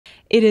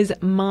It is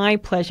my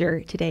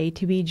pleasure today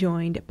to be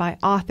joined by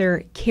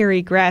author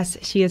Carrie Gress.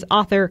 She is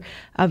author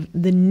of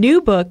the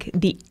new book,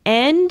 The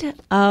End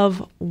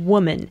of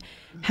Woman: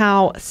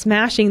 How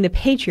Smashing the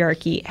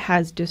Patriarchy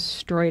Has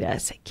Destroyed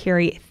Us.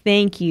 Carrie,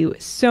 thank you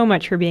so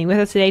much for being with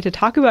us today to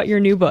talk about your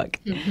new book.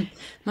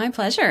 My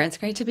pleasure. It's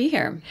great to be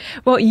here.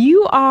 Well,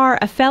 you are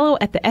a fellow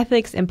at the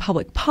Ethics and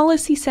Public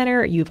Policy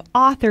Center. You've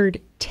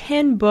authored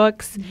 10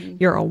 books.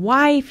 You're a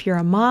wife. You're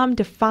a mom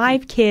to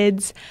 5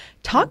 kids.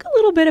 Talk a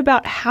little bit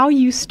about how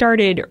you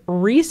started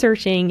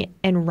researching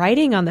and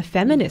writing on the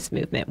feminist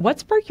movement. What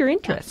sparked your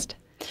interest?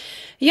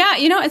 Yeah,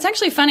 it's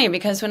actually funny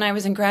because when I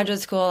was in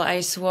graduate school,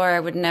 I swore I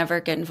would never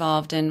get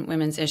involved in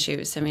women's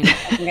issues. I mean, I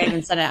think I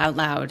even said it out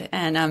loud.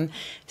 And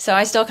so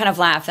I still kind of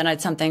laugh that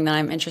it's something that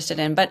I'm interested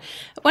in. But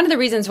one of the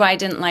reasons why I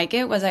didn't like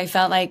it was I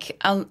felt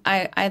like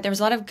there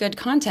was a lot of good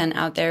content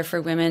out there for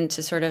women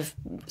to sort of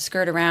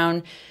skirt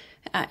around,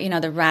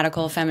 the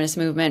radical feminist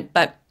movement.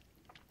 But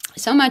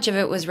so much of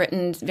it was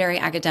written very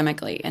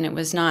academically, and it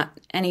was not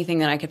anything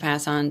that I could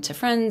pass on to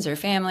friends or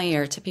family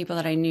or to people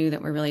that I knew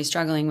that were really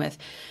struggling with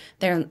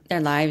their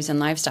lives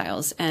and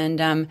lifestyles.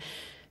 And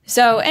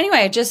so anyway,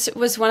 it just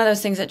was one of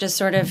those things that just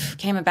sort of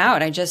came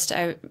about.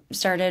 I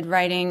started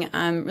writing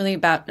really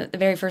about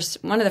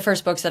one of the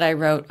first books that I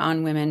wrote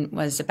on women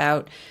was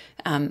about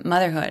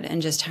motherhood and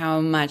just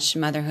how much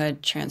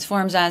motherhood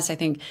transforms us. I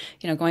think,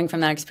 going from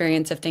that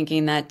experience of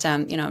thinking that,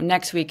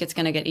 next week it's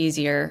going to get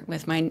easier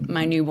with my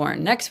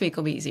newborn. Next week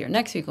will be easier.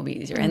 Next week will be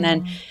easier. And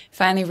then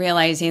finally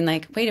realizing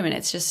like, wait a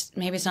minute,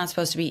 maybe it's not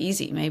supposed to be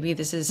easy. Maybe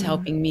this is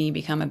helping me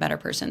become a better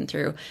person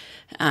through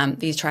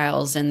these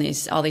trials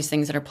and all these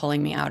things that are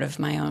pulling me out of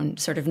my own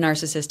sort of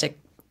narcissistic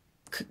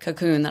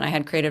cocoon that I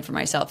had created for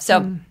myself.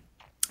 So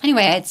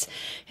anyway, it's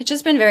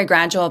just been very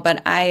gradual,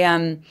 but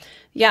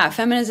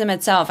feminism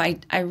itself,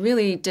 I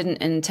really didn't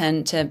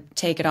intend to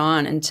take it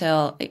on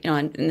until,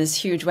 in this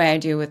huge way I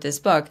do with this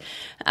book,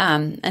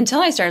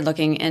 until I started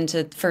looking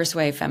into first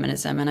wave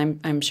feminism. And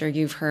I'm sure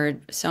you've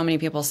heard so many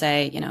people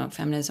say,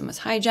 feminism was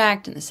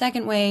hijacked in the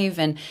second wave.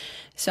 And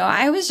so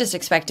I was just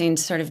expecting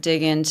to sort of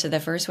dig into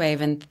the first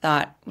wave and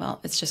thought, well,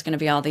 it's just going to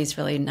be all these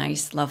really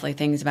nice, lovely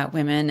things about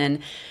women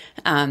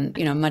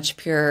and, much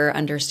purer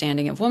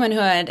understanding of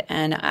womanhood.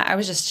 And I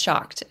was just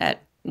shocked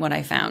at what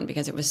I found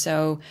because it was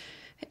so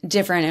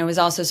different. It was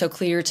also so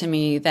clear to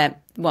me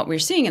that what we're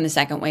seeing in the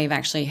second wave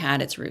actually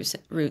had its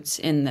roots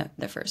in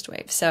the first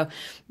wave. So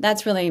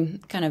that's really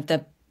kind of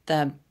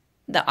the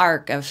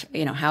arc of,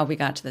 how we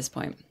got to this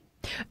point.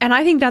 And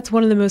I think that's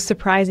one of the most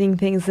surprising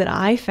things that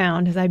I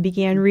found as I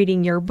began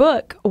reading your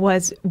book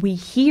was we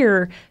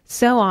hear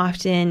so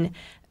often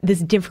this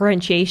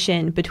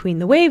differentiation between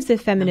the waves of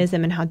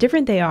feminism and how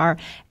different they are.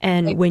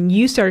 And when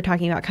you started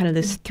talking about kind of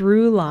this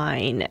through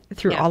line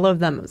through all of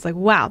them, it was like,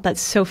 wow,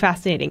 that's so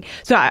fascinating.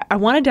 So I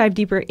want to dive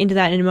deeper into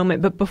that in a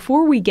moment. But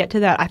before we get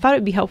to that, I thought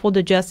it'd be helpful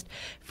to just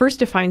first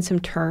define some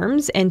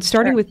terms and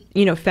starting with,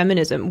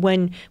 feminism.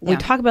 When we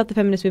talk about the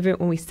feminist movement,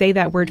 when we say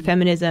that word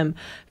feminism,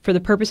 for the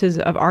purposes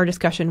of our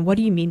discussion, what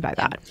do you mean by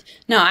that?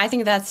 No, I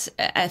think that's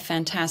a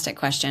fantastic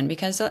question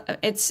because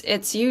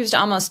it's used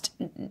almost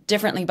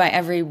differently by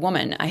every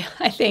woman,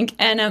 I think.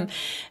 And,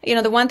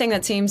 the one thing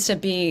that seems to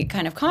be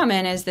kind of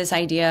common is this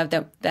idea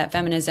that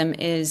feminism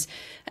is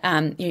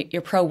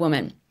you're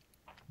pro-woman.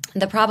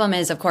 The problem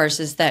is, of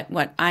course, is that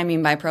what I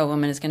mean by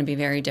pro-woman is going to be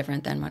very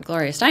different than what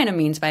Gloria Steinem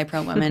means by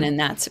pro-woman, and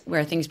that's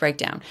where things break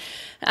down.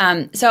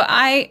 So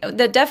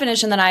the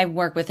definition that I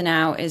work with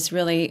now is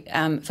really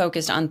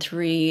focused on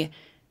 3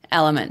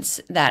 elements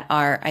that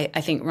are,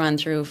 I think, run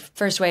through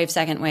first wave,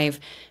 second wave.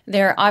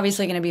 There are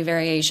obviously going to be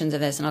variations of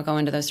this, and I'll go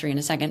into those 3 in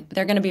a second.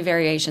 There are going to be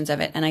variations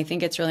of it, and I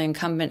think it's really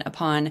incumbent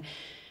upon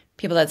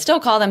people that still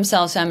call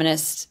themselves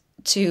feminists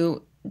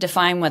to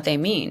define what they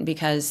mean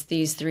because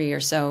these 3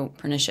 are so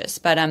pernicious.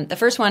 But the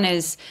first one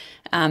is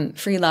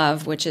free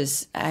love, which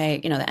is the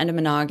end of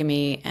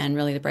monogamy and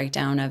really the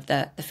breakdown of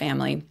the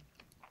family.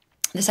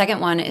 The second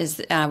one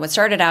is what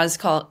started out as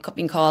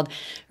being called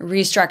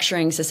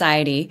restructuring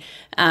society.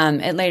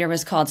 It later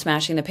was called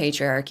smashing the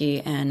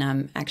patriarchy,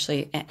 and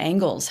actually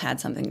Engels had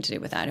something to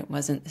do with that.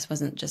 This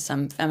wasn't just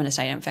some feminist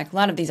idea. In fact, a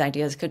lot of these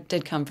ideas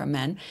did come from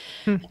men.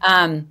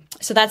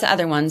 So that's the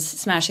other ones,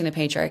 smashing the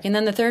patriarchy. And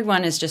then the third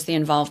one is just the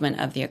involvement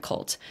of the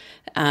occult.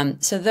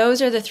 So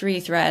those are the 3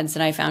 threads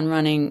that I found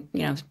running,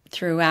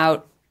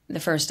 throughout the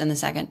first and the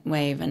second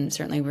wave, and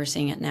certainly we're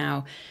seeing it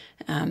now.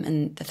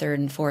 And the third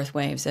and fourth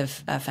waves of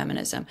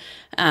feminism.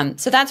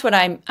 So that's what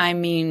I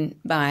mean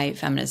by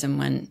feminism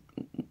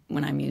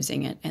when I'm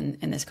using it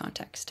in this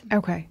context.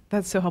 Okay,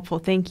 that's so helpful.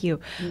 Thank you.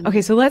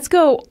 Okay, so let's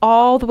go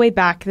all the way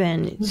back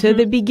then to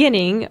the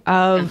beginning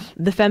of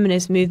the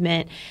feminist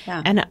movement.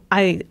 And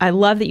I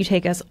love that you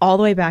take us all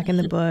the way back in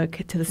the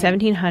book to the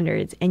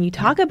 1700s, and you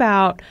talk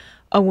about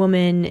a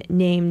woman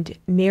named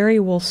Mary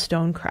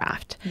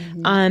Wollstonecraft.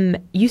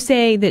 You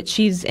say that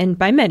and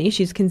by many,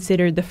 she's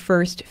considered the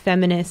first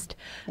feminist.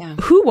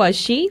 Who was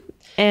she,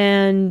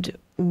 and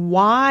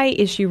why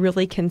is she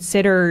really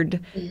considered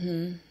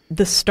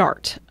the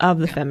start of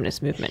the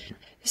feminist movement?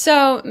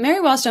 So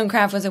Mary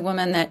Wollstonecraft was a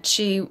woman that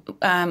she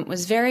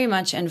was very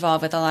much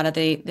involved with a lot of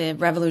the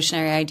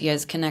revolutionary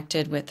ideas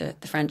connected with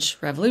the French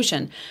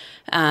Revolution.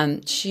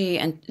 She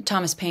and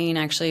Thomas Paine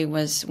actually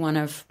was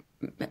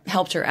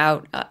helped her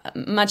out.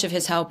 Much of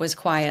his help was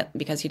quiet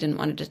because he didn't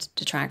want to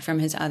detract from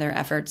his other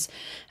efforts.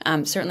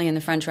 Certainly in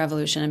the French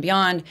Revolution and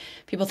beyond,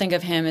 people think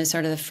of him as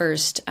sort of the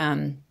first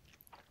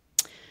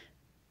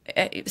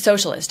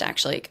socialist,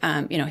 actually.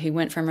 He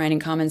went from writing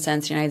Common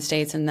Sense in the United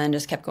States and then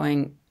just kept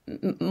going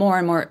more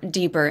and more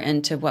deeper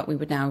into what we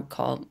would now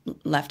call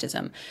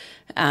leftism.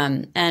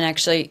 And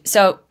actually,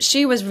 so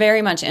she was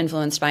very much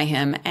influenced by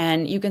him,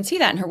 and you can see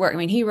that in her work. I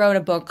mean, he wrote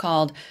a book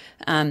called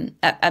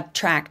a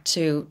tract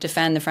to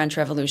defend the French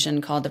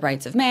Revolution called The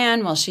Rights of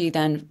Man, while she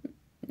then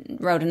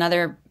wrote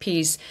another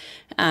piece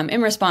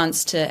in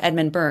response to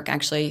Edmund Burke,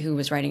 actually, who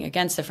was writing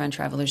against the French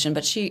Revolution,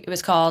 but it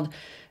was called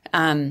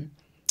The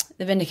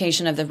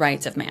Vindication of the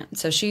Rights of Man.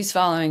 So she's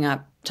following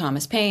up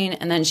Thomas Paine,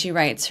 and then she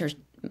writes her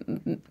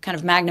kind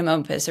of magnum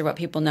opus, or what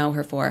people know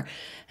her for,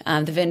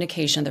 The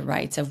Vindication of the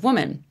Rights of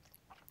Woman,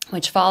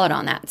 which followed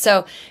on that.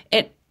 So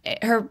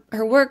her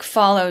work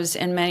follows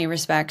in many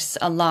respects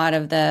a lot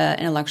of the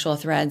intellectual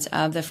threads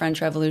of the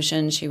French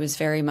Revolution. She was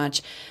very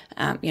much,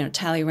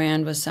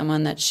 Talleyrand was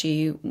someone that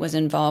she was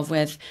involved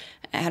with,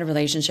 had a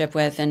relationship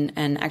with,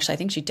 and actually I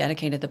think she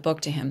dedicated the book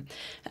to him.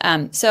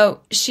 So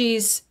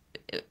she's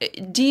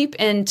deep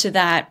into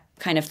that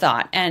kind of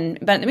thought.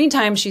 But in the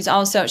meantime, she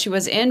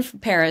was in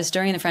Paris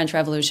during the French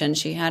Revolution.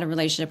 She had a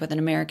relationship with an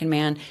American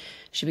man.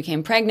 She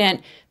became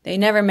pregnant. They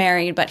never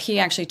married, but he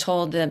actually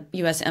told the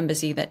U.S.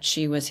 Embassy that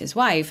she was his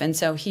wife. And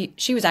so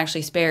she was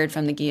actually spared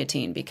from the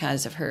guillotine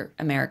because of her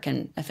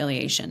American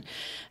affiliation.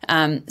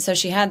 So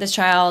she had this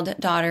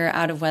daughter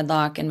out of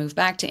wedlock and moved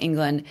back to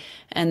England.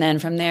 And then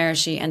from there,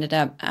 she ended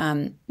up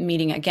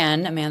meeting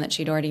again a man that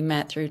she'd already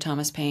met through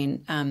Thomas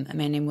Paine, a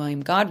man named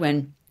William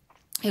Godwin,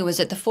 who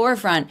was at the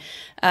forefront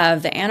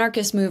of the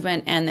anarchist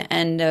movement and the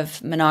end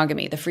of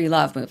monogamy, the free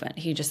love movement.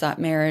 He just thought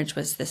marriage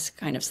was this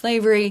kind of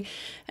slavery,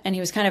 and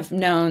he was kind of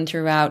known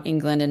throughout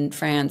England and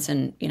France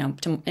and,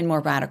 in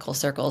more radical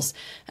circles,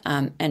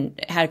 and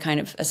had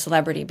kind of a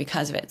celebrity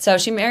because of it. So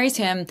she marries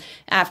him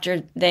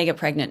after they get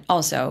pregnant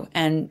also,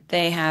 and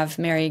they have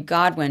Mary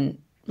Godwin,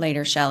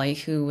 later Shelley,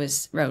 who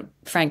wrote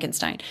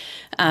Frankenstein.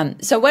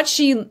 So what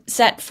she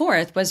set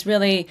forth was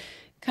really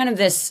kind of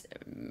this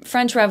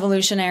French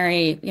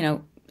revolutionary,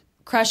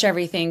 crush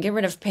everything, get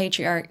rid of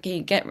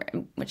patriarchy, get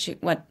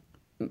what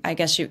I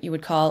guess you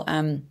would call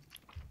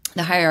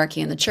the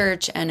hierarchy in the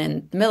church and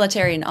in the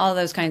military and all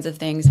those kinds of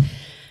things.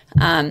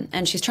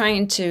 And she's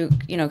trying to,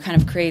 kind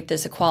of create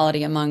this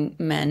equality among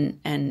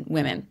men and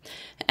women.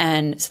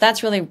 And so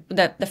that's really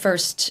the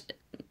first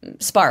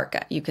spark,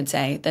 you could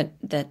say,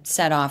 that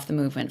set off the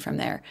movement from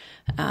there.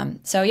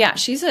 So yeah,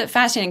 she's a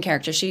fascinating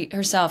character. She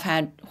herself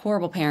had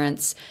horrible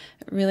parents,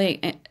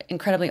 really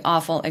incredibly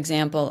awful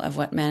example of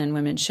what men and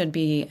women should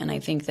be, and I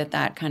think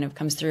that kind of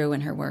comes through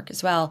in her work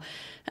as well.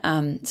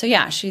 So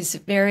yeah, she's a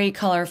very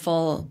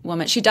colorful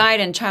woman. She died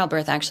in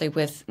childbirth, actually,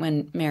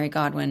 when Mary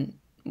Godwin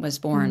was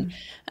born.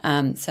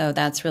 So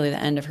that's really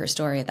the end of her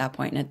story at that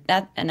point.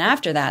 And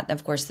after that,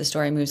 of course, the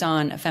story moves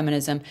on of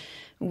feminism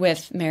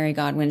with Mary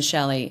Godwin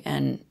Shelley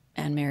and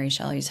Mary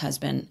Shelley's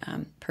husband,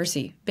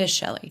 Percy Bysshe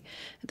Shelley,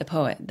 the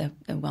poet,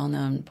 the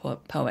well-known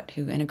poet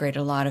who integrated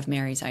a lot of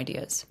Mary's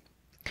ideas.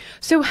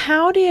 So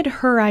how did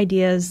her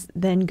ideas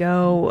then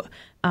go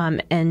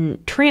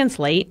and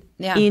translate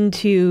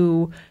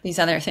into these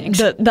other things?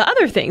 The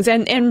other things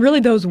and really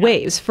those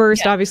waves.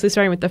 First, obviously,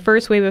 starting with the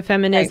first wave of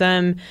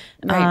feminism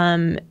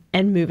and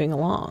moving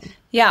along.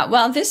 Yeah,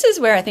 well, this is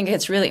where I think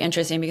it's really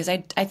interesting because I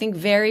think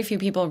very few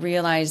people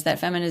realize that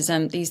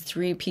feminism, these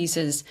three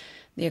pieces,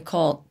 the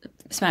occult,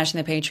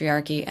 smashing the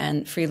patriarchy,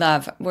 and free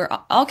love,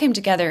 all came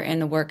together in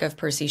the work of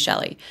Percy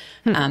Shelley.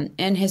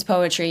 In his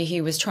poetry,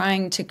 he was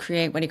trying to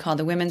create what he called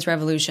the women's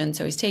revolution.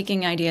 So he's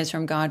taking ideas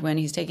from Godwin,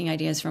 he's taking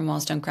ideas from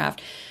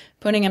Wollstonecraft,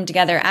 putting them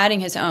together, adding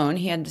his own.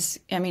 He had this,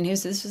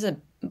 this was a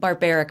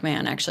barbaric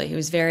man, actually.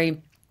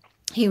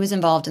 He was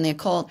involved in the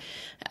occult.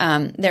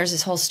 There's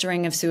this whole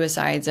string of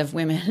suicides of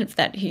women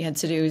that he had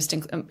seduced,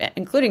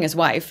 including his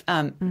wife,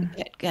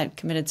 had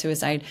committed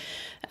suicide,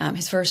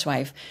 his first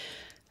wife.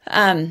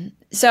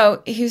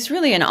 So he was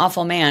really an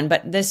awful man,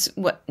 but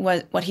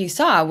what he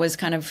saw was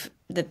kind of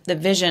the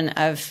vision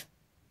of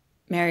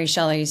Mary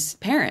Shelley's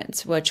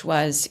parents, which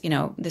was,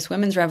 this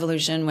women's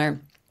revolution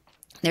where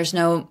there's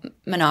no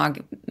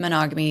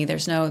monogamy,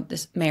 there's no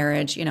this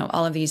marriage,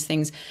 all of these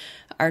things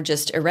are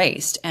just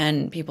erased,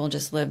 and people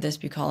just live this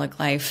bucolic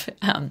life,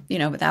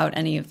 without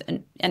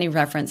any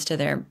reference to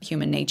their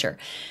human nature.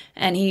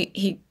 And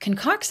he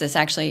concocts this,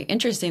 actually,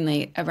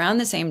 interestingly, around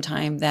the same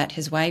time that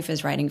his wife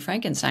is writing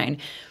Frankenstein.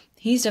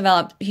 He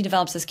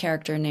develops this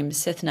character named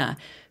Sithna,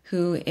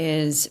 who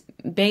is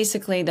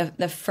basically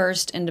the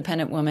first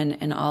independent woman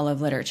in all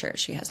of literature.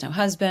 She has no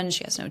husband,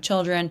 she has no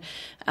children.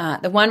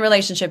 The one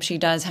relationship she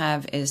does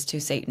have is to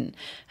Satan.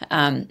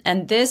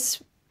 And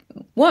this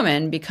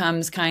woman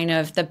becomes kind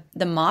of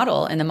the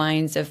model in the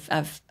minds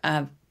of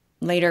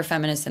later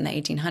feminists in the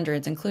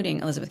 1800s,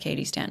 including Elizabeth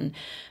Cady Stanton,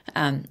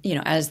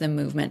 as the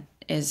movement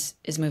is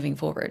moving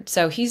forward.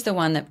 So he's the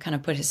one that kind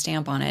of put his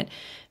stamp on it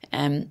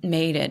and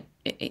made it,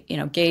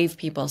 gave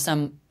people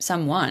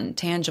someone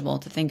tangible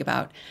to think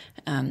about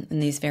in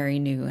these very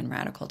new and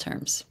radical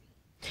terms.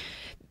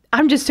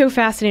 I'm just so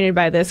fascinated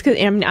by this because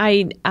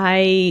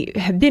I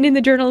have been in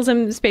the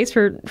journalism space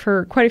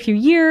for quite a few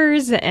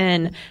years,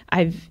 and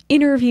I've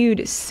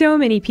interviewed so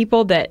many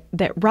people that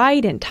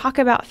write and talk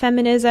about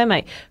feminism.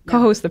 I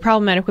co-host the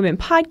Problematic Women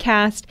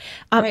podcast.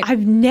 Right.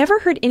 I've never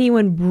heard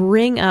anyone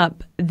bring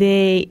up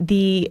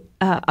the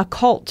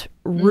occult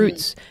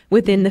roots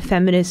within the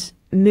feminist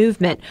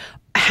movement.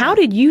 How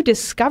did you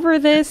discover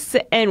this,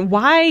 and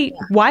why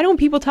don't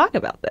people talk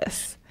about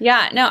this?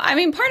 Yeah, no, I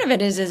mean, part of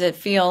it is it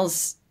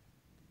feels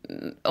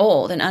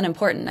old and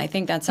unimportant. I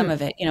think that's some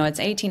of it. It's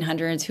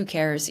 1800s. Who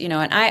cares? And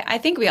I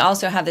think we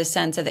also have this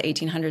sense of the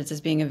 1800s as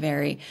being a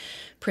very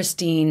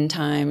pristine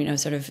time,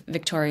 sort of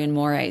Victorian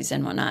mores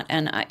and whatnot.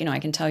 And, I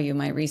can tell you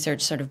my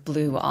research sort of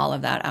blew all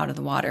of that out of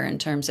the water in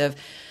terms of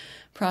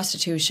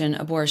prostitution,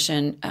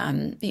 abortion,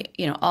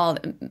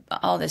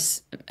 all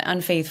this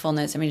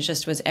unfaithfulness. I mean, it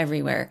just was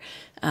everywhere.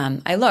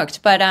 I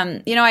looked, but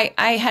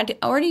I had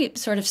already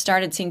sort of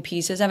started seeing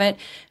pieces of it.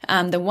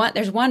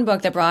 There's one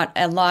book that brought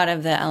a lot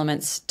of the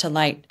elements to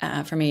light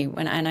for me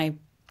and I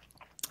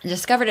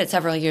discovered it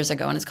several years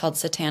ago, and it's called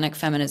Satanic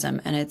Feminism,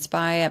 and it's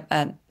by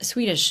a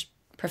Swedish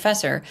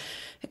professor.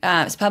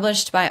 It's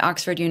published by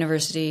Oxford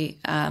University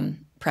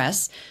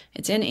Press.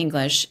 It's in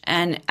English.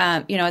 And,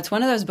 it's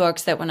one of those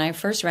books that when I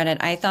first read it,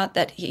 I thought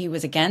that he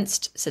was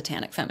against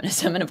satanic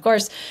feminism. And of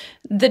course,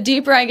 the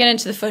deeper I get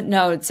into the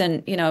footnotes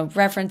and,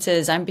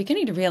 references, I'm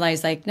beginning to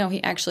realize no,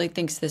 he actually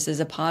thinks this is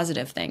a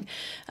positive thing.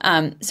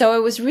 So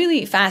it was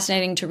really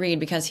fascinating to read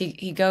because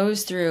he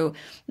goes through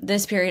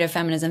this period of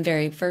feminism,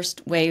 very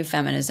first wave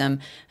feminism,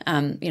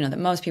 that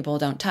most people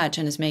don't touch,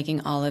 and is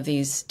making all of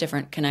these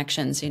different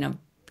connections,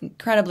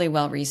 incredibly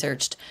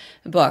well-researched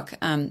book.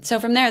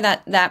 So from there,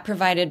 that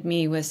provided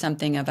me with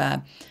something of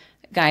a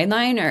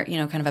guideline or,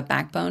 kind of a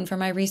backbone for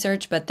my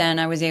research. But then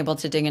I was able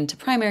to dig into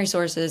primary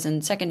sources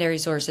and secondary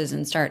sources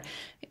and start,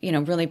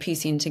 really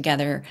piecing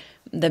together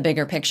the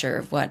bigger picture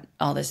of what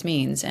all this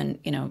means and,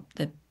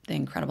 the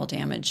incredible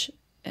damage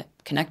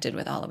connected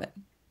with all of it.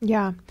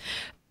 Yeah.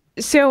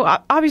 So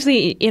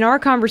obviously in our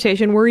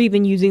conversation, we're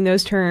even using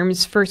those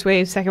terms, first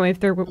wave, second wave,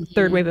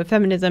 third wave of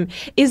feminism.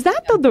 Is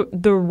that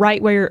the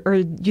right way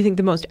or do you think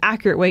the most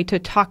accurate way to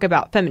talk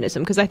about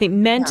feminism? Because I think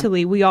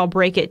mentally we all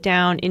break it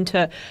down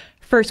into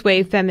first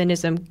wave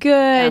feminism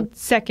good,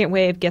 second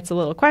wave gets a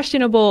little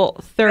questionable,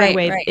 third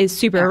wave is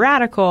super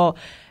radical.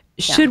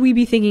 Should we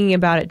be thinking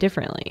about it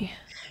differently?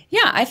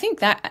 Yeah, I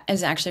think that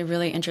is actually a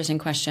really interesting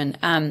question.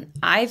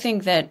 I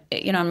think that,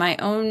 in my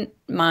own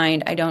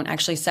mind, I don't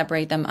actually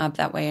separate them up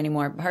that way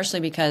anymore, partially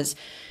because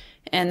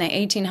in the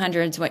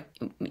 1800s,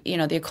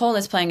 the occult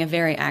is playing a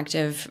very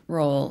active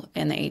role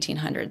in the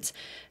 1800s.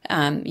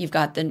 You've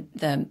got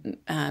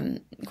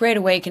the Great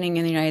Awakening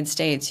in the United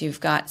States.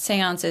 You've got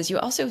seances. You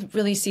also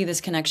really see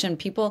this connection.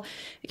 People,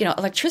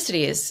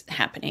 electricity is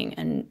happening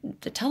and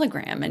the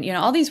telegram and,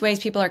 all these ways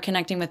people are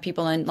connecting with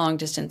people in long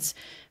distance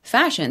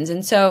fashions.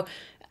 And so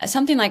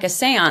something like a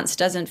seance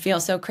doesn't feel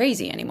so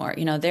crazy anymore.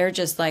 They're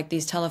just like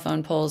these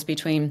telephone poles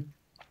between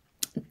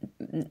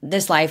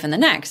this life and the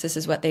next. This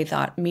is what they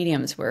thought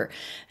mediums were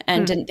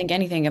and didn't think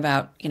anything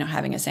about,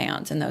 having a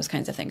seance and those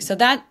kinds of things. So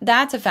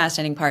that's a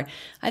fascinating part.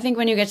 I think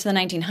when you get to the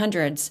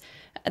 1900s,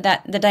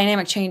 that the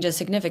dynamic changes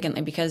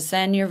significantly because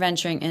then you're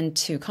venturing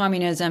into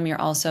communism.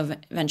 You're also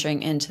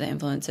venturing into the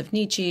influence of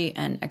Nietzsche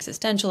and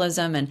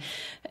existentialism and,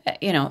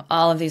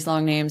 all of these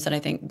long names that I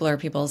think blur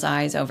people's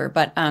eyes over.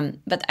 But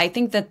I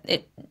think that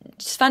it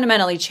just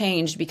fundamentally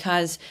changed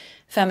because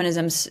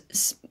feminism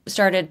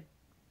started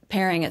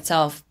pairing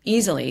itself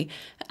easily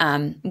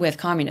with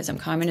communism.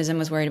 Communism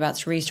was worried about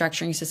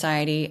restructuring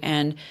society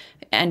and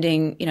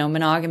ending,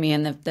 monogamy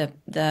and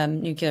the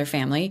nuclear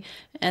family,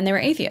 and they were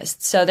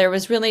atheists. So there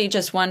was really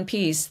just one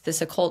piece,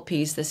 this occult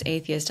piece, this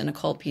atheist and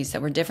occult piece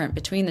that were different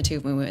between the two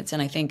movements.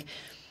 And I think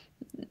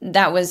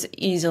that was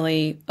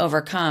easily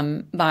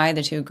overcome by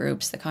the two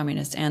groups, the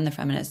communists and the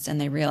feminists, and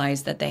they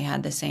realized that they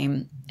had the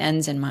same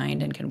ends in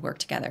mind and could work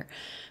together.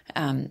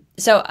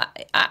 So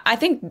I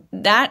think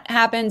that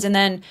happens. And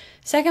then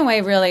second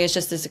wave really is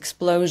just this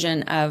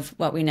explosion of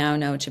what we now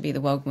know to be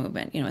the woke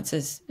movement.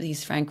 It's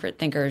these Frankfurt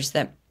thinkers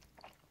that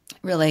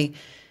really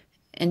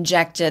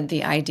injected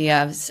the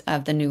ideas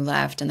of the New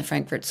Left and the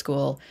Frankfurt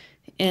School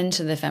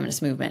into the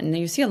feminist movement. And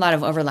you see a lot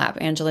of overlap.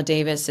 Angela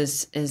Davis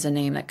is a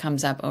name that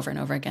comes up over and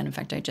over again. In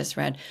fact, I just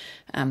read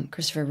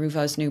Christopher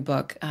Rufo's new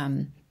book,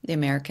 The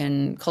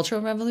American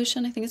Cultural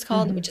Revolution, I think it's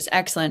called, which is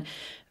excellent.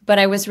 But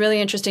it was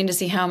really interesting to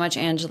see how much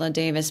Angela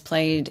Davis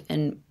played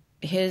in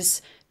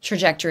his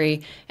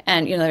trajectory.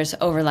 And, there's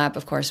overlap,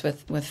 of course,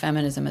 with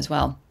feminism as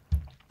well.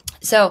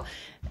 So,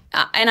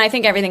 and I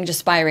think everything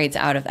just spirates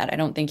out of that. I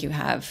don't think you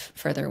have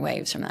further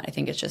waves from that. I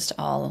think it's just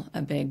all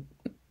a big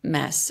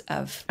mess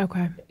of,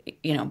 Okay.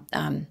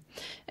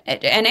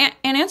 And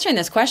answering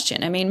this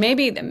question. I mean,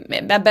 maybe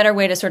a better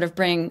way to sort of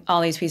bring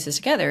all these pieces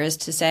together is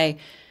to say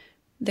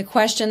the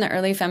question the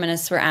early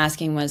feminists were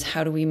asking was,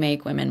 how do we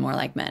make women more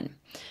like men?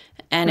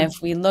 And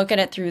if we look at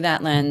it through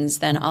that lens,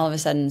 then all of a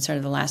sudden sort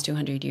of the last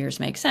 200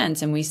 years make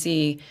sense. And we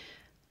see,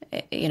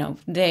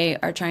 they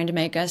are trying to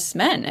make us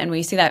men. And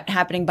we see that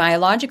happening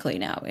biologically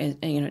now.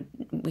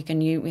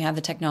 We have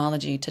the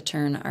technology to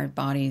turn our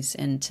bodies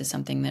into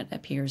something that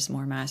appears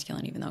more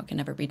masculine, even though it can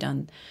never be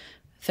done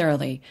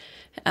thoroughly.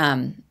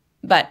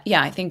 But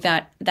yeah, I think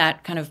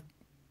that kind of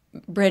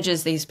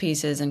bridges these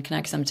pieces and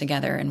connects them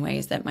together in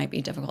ways that might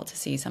be difficult to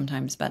see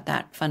sometimes. But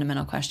that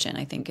fundamental question,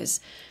 I think, is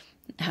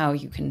how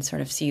you can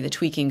sort of see the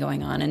tweaking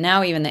going on. And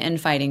now even the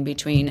infighting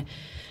between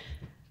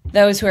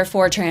those who are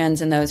for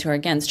trans and those who are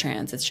against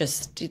trans. It's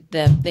just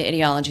the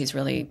ideology is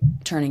really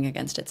turning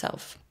against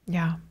itself.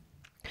 Yeah.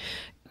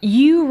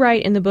 You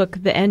write in the book,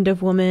 The End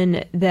of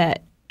Woman,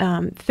 that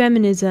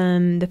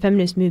feminism, the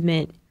feminist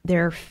movement,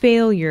 their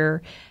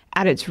failure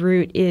at its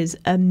root is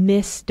a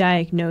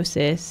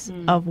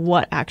misdiagnosis of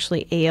what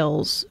actually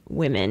ails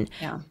women.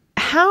 Yeah.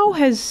 How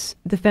has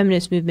the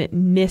feminist movement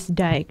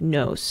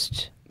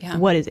misdiagnosed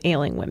what is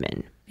ailing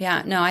women?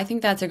 Yeah, no, I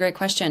think that's a great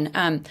question.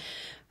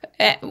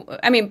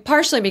 I mean,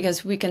 partially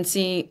because we can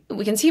see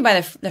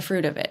by the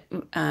fruit of it.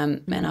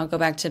 And I'll go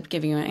back to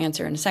giving you an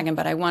answer in a second,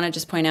 but I want to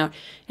just point out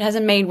it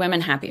hasn't made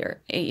women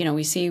happier.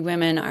 We see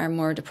women are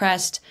more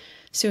depressed,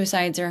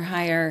 suicides are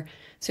higher,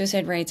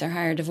 suicide rates are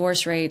higher,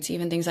 divorce rates,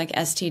 even things like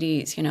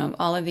STDs,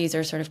 all of these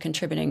are sort of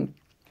contributing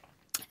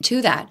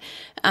to that.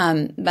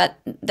 But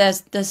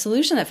the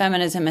solution that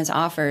feminism has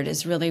offered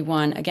is really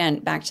one, again,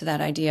 back to that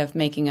idea of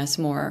making us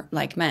more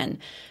like men.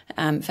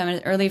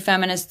 Early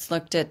feminists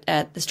looked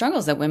at the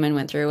struggles that women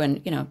went through,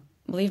 and,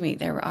 believe me,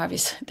 there were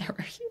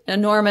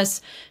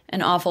enormous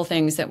and awful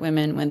things that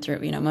women went through.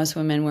 Most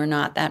women were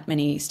not that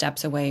many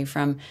steps away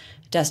from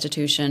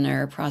destitution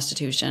or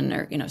prostitution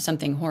or,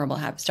 something horrible,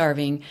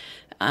 starving,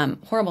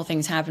 horrible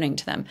things happening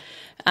to them.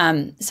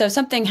 So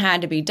something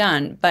had to be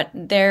done, but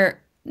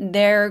their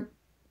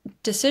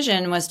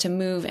decision was to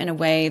move in a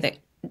way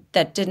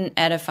that didn't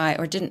edify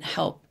or didn't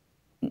help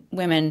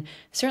women,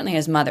 certainly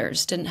as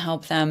mothers, didn't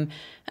help them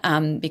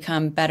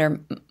become better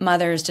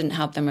mothers, didn't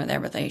help them with their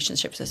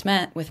relationships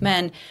with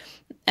men.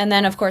 And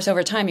then, of course,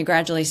 over time, you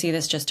gradually see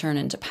this just turn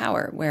into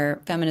power, where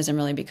feminism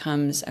really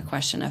becomes a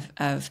question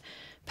of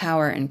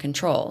power and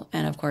control.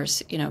 And of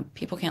course,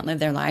 people can't live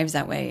their lives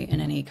that way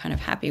in any kind of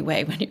happy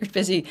way when you're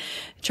busy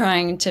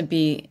trying to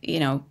be,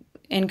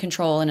 in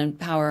control and in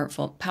power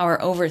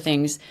over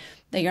things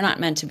that you're not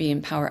meant to be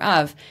in power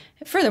of.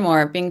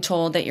 Furthermore, being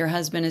told that your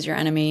husband is your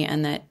enemy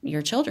and that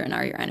your children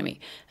are your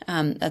enemy.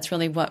 That's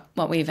really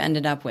what we've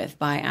ended up with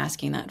by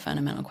asking that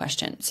fundamental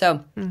question.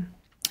 So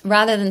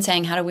rather than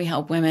saying, how do we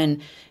help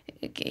women,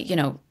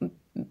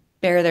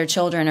 bear their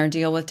children or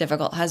deal with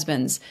difficult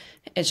husbands,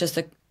 it's just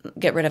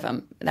get rid of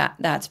them.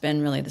 That's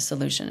been really the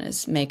solution,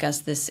 is make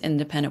us this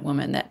independent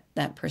woman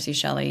that Percy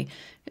Shelley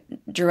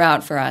drew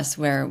out for us,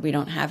 where we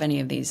don't have any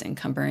of these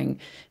encumbering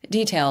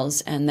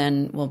details, and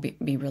then we'll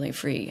be really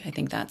free. I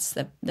think that's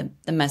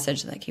the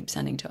message that I keep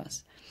sending to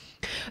us.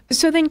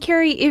 So then,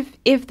 Carrie,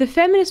 if the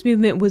feminist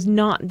movement was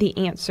not the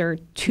answer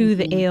to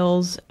the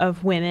ails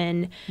of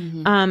women,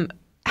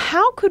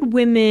 how could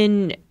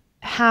women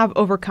have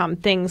overcome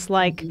things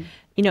like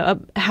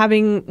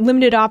having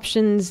limited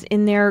options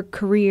in their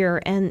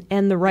career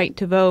and the right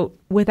to vote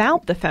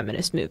without the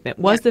feminist movement?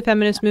 Was the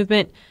feminist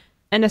movement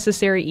a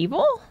necessary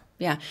evil?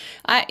 Yeah.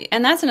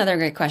 And that's another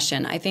great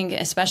question. I think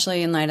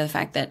especially in light of the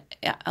fact that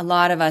a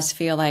lot of us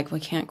feel like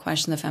we can't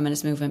question the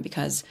feminist movement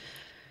because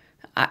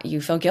you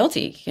feel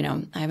guilty.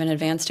 I have an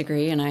advanced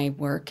degree and I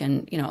work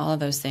and, all of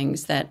those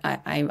things that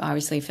I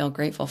obviously feel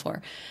grateful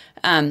for.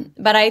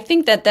 But I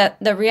think that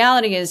the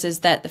reality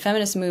is that the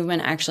feminist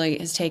movement actually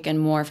has taken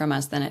more from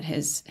us than it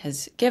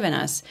has given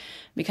us,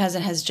 because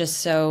it has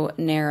just so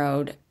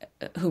narrowed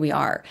who we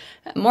are.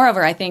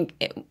 Moreover, I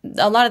think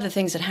a lot of the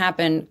things that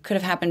happen could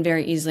have happened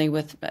very easily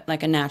with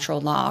like a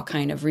natural law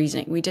kind of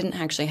reasoning. We didn't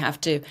actually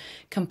have to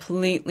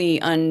completely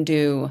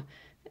undo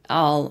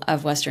all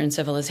of Western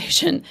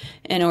civilization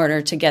in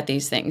order to get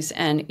these things.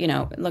 And,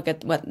 look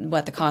at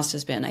what the cost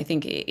has been. I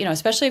think,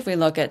 especially if we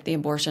look at the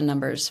abortion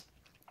numbers,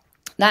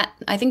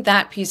 I think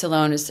that piece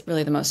alone is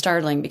really the most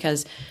startling,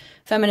 because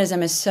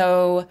feminism is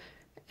so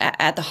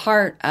at the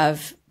heart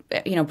of,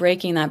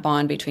 breaking that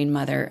bond between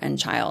mother and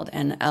child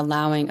and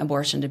allowing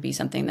abortion to be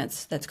something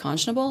that's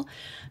conscionable.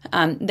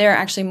 There are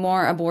actually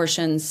more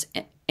abortions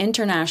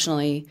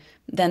internationally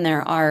than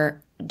there are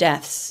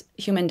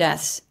human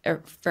deaths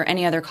for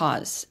any other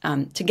cause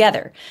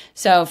together.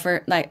 So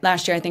for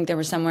last year, I think there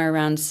were somewhere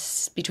around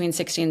between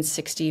 60 and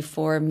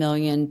 64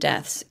 million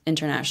deaths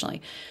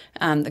internationally.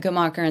 The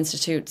Guttmacher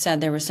Institute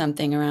said there was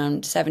something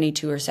around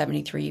 72 or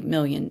 73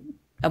 million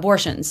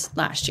abortions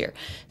last year.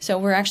 So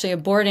we're actually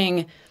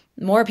aborting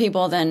more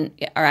people than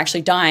are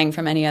actually dying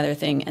from any other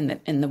thing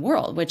in the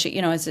world, which,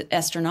 is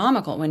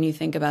astronomical when you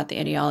think about the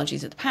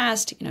ideologies of the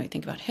past. You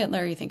think about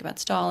Hitler, you think about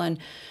Stalin.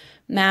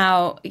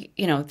 now,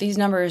 these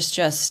numbers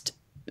just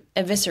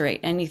eviscerate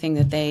anything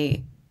that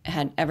they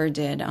had ever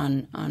did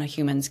on a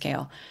human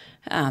scale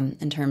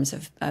in terms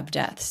of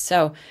deaths.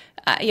 So,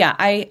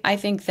 I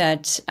think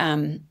that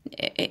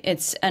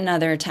it's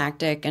another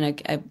tactic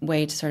and a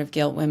way to sort of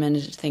guilt women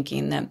into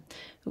thinking that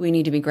we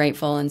need to be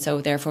grateful, and so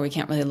therefore we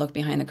can't really look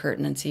behind the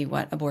curtain and see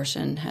what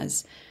abortion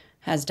has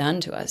done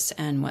to us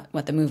and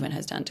what the movement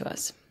has done to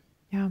us.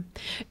 Yeah.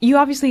 You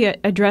obviously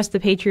address the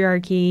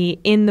patriarchy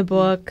in the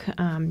book.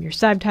 Your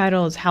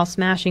subtitle is How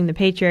Smashing the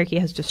Patriarchy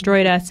Has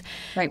Destroyed Us.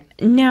 Right.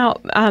 Now,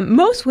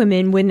 most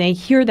women, when they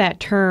hear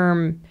that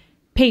term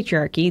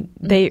patriarchy,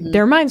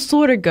 their mind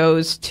sort of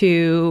goes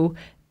to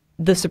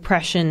the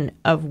suppression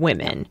of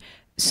women.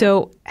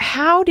 So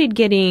how did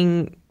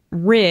getting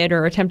rid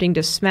or attempting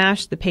to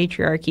smash the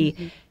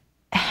patriarchy,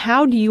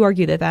 how do you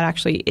argue that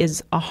actually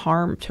is a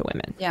harm to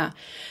women? Yeah.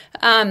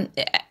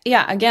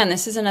 Again,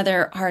 this is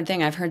another hard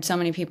thing. I've heard so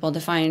many people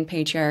define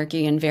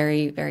patriarchy in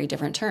very, very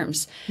different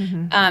terms.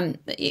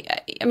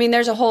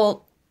 There's a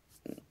whole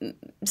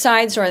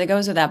side story that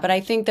goes with that. But I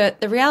think that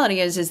the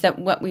reality is that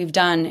what we've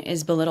done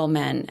is belittle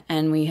men,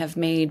 and we have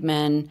made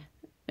men,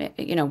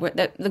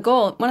 the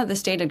goal, one of the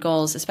stated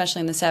goals, especially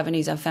in the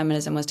 70s of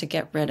feminism, was to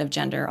get rid of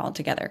gender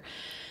altogether.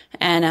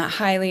 And a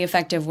highly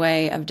effective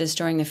way of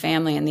destroying the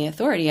family and the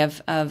authority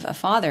of a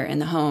father in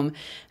the home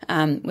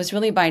was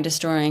really by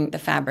destroying the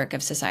fabric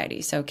of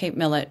society. So Kate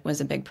Millett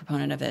was a big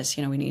proponent of this.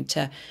 We need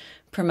to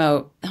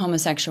promote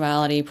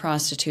homosexuality,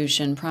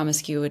 prostitution,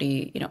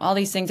 promiscuity, all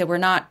these things that were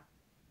not,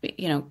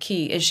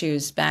 key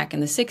issues back in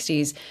the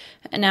 60s.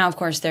 And now, of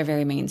course, they're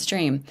very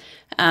mainstream.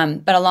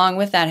 But along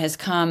with that has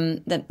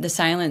come the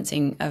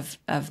silencing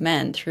of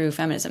men through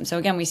feminism. So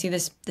again, we see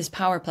this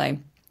power play.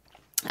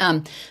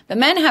 But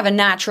men have a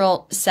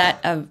natural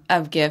set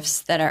of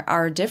gifts that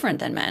are different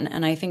than men.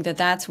 And I think that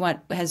that's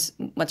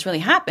what's really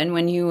happened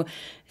when you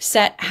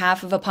set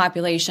half of a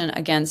population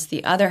against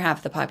the other half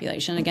of the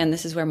population. Again,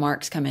 this is where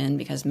Marx come in,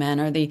 because men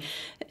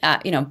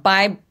are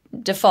by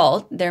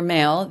default, they're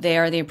male, they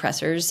are the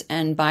oppressors,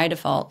 and by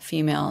default,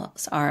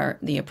 females are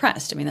the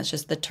oppressed. That's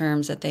just the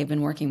terms that they've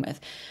been working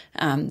with.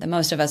 The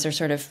most of us are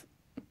sort of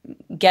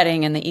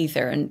getting in the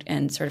ether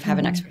and sort of have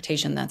an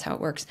expectation that's how it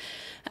works.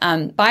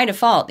 By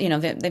default,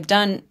 they've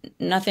done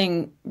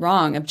nothing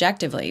wrong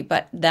objectively,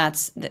 but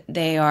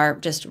they are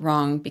just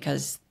wrong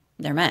because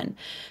they're men.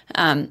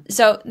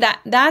 So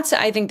that's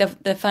I think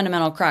the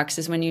fundamental crux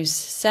is when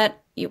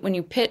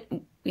you pit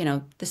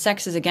the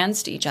sexes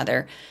against each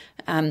other.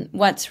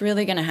 What's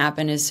really going to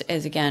happen is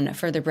again a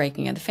further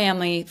breaking of the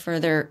family,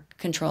 further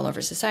control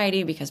over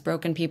society, because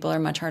broken people are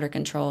much harder to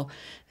control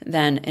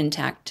than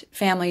intact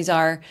families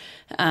are.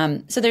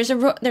 So there's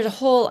a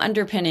whole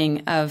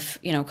underpinning of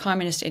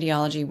communist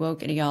ideology,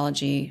 woke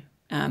ideology,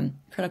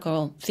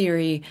 critical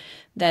theory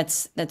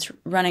that's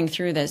running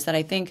through this that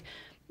I think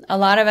a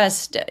lot of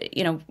us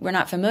we're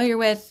not familiar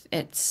with.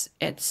 It's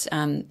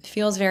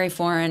feels very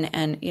foreign,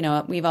 and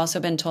we've also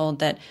been told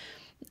that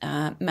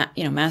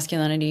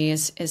masculinity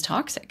is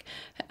toxic.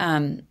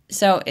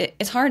 So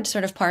it's hard to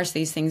sort of parse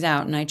these things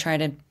out. And I try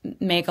to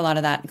make a lot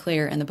of that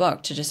clear in the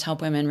book to just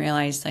help women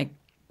realize,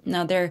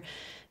 no,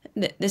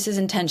 this is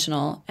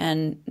intentional.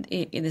 And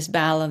this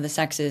battle of the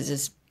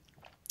sexes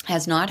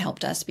has not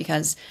helped us,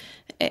 because,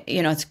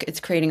 it's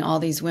creating all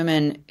these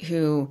women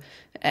who,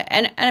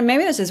 and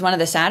maybe this is one of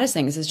the saddest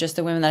things, is just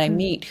the women that I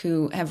meet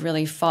who have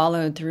really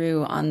followed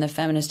through on the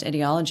feminist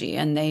ideology,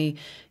 and they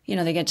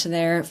get to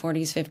their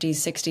 40s, 50s,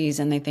 60s,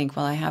 and they think,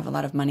 well, I have a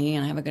lot of money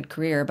and I have a good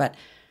career, but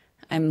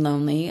I'm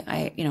lonely.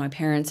 My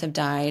parents have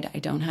died. I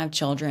don't have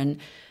children.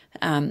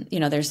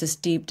 There's this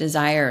deep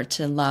desire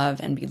to love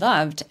and be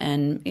loved,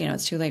 and,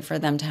 it's too late for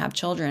them to have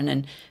children.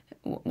 And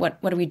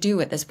what do we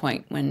do at this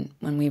point when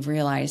we've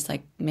realized,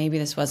 maybe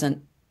this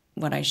wasn't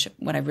what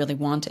I really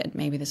wanted.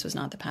 Maybe this was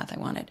not the path I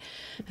wanted.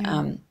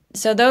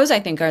 So those, I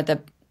think, are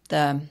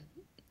the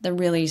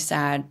really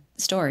sad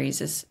stories.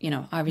 Is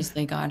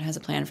obviously God has a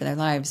plan for their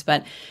lives,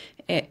 but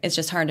it's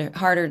just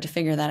harder to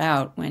figure that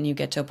out when you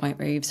get to a point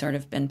where you've sort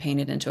of been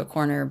painted into a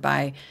corner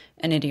by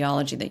an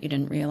ideology that you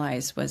didn't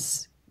realize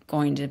was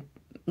going to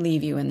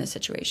leave you in this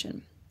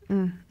situation.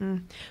 Mm-hmm.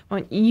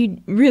 Well,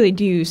 you really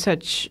do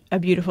such a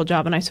beautiful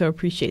job, and I so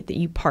appreciate that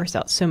you parse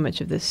out so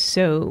much of this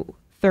so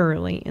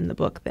thoroughly in the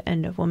book, The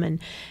End of Woman.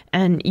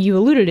 And you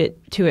alluded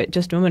to it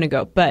just a moment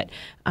ago, but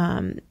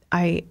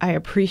I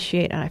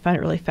appreciate and I find it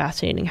really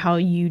fascinating how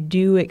you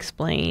do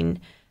explain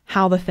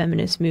how the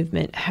feminist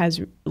movement has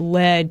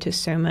led to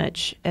so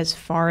much as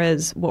far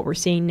as what we're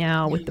seeing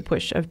now with the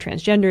push of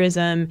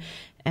transgenderism,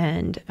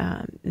 and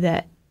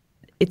that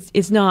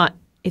it's not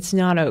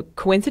a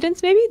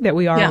coincidence maybe that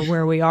we are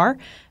where we are.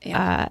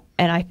 Yeah.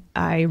 And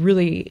I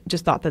really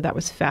just thought that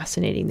was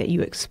fascinating that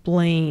you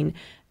explain,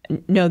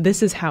 no,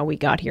 this is how we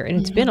got here. And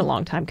it's been a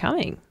long time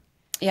coming.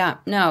 Yeah,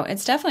 no,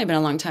 it's definitely been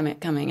a long time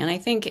coming. And I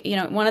think,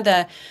 one of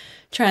the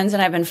trends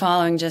that I've been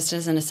following, just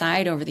as an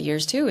aside over the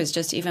years too, is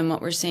just even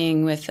what we're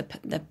seeing with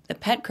the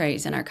pet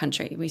craze in our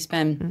country. We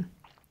spend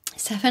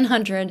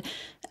 $700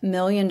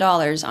 million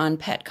on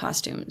pet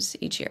costumes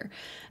each year.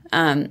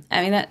 I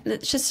mean,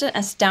 that's just an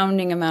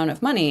astounding amount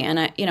of money. And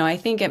I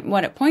think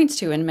what it points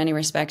to in many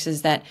respects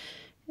is that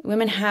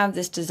women have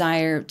this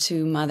desire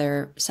to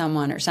mother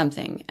someone or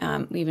something.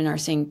 We even are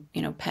seeing,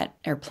 pet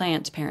or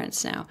plant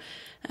parents now.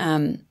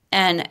 And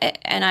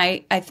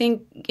I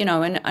think, in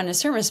a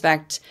certain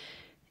respect,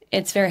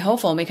 it's very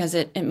hopeful because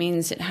it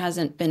means it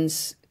hasn't been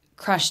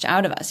crushed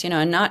out of us,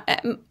 and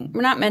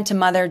we're not meant to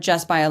mother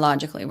just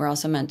biologically. We're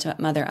also meant to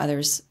mother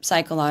others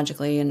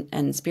psychologically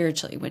and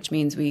spiritually, which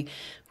means we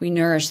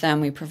nourish them.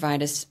 We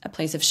provide a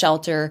place of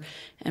shelter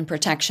and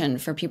protection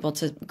for people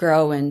to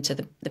grow into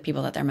the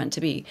people that they're meant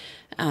to be.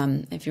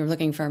 If you're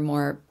looking for a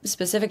more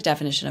specific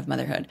definition of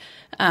motherhood,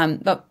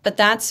 but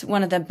that's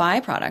one of the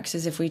byproducts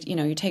is if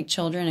you take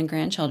children and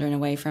grandchildren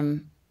away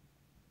from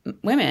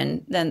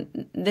women,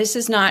 then this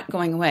is not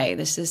going away.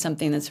 This is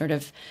something that's sort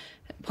of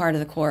part of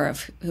the core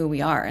of who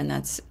we are, and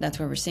that's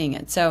where we're seeing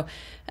it. So,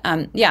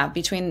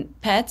 between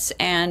pets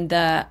and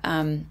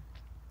the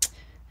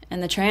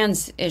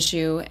trans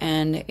issue,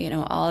 and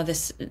all of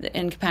this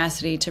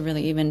incapacity to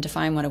really even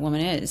define what a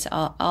woman is,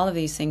 all of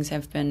these things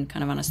have been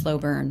kind of on a slow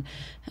burn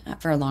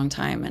for a long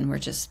time, and we're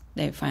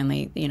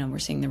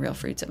seeing the real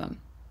fruits of them.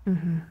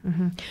 Mm-hmm,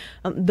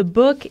 mm-hmm. The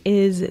book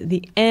is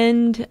The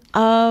End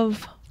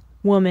of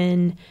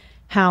Woman: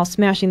 How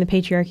Smashing the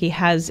Patriarchy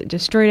Has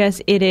Destroyed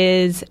Us. It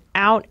is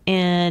out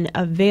and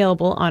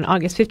available on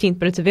August 15th,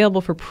 but it's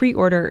available for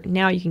pre-order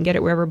now. You can get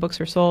it wherever books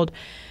are sold.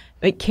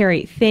 But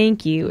Carrie,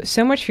 thank you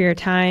so much for your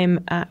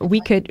time.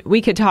 We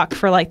could talk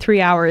for like 3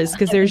 hours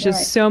because there's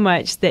just so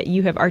much that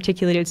you have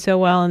articulated so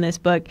well in this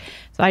book.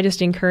 So I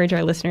just encourage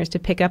our listeners to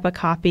pick up a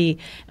copy.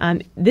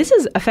 This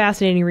is a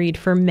fascinating read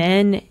for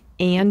men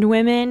and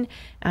women.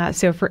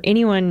 So for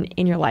anyone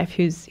in your life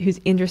who's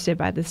interested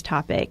by this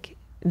topic,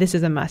 this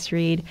is a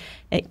must-read.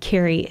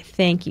 Carrie,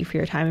 thank you for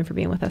your time and for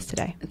being with us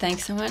today.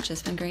 Thanks so much.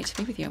 It's been great to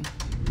be with you.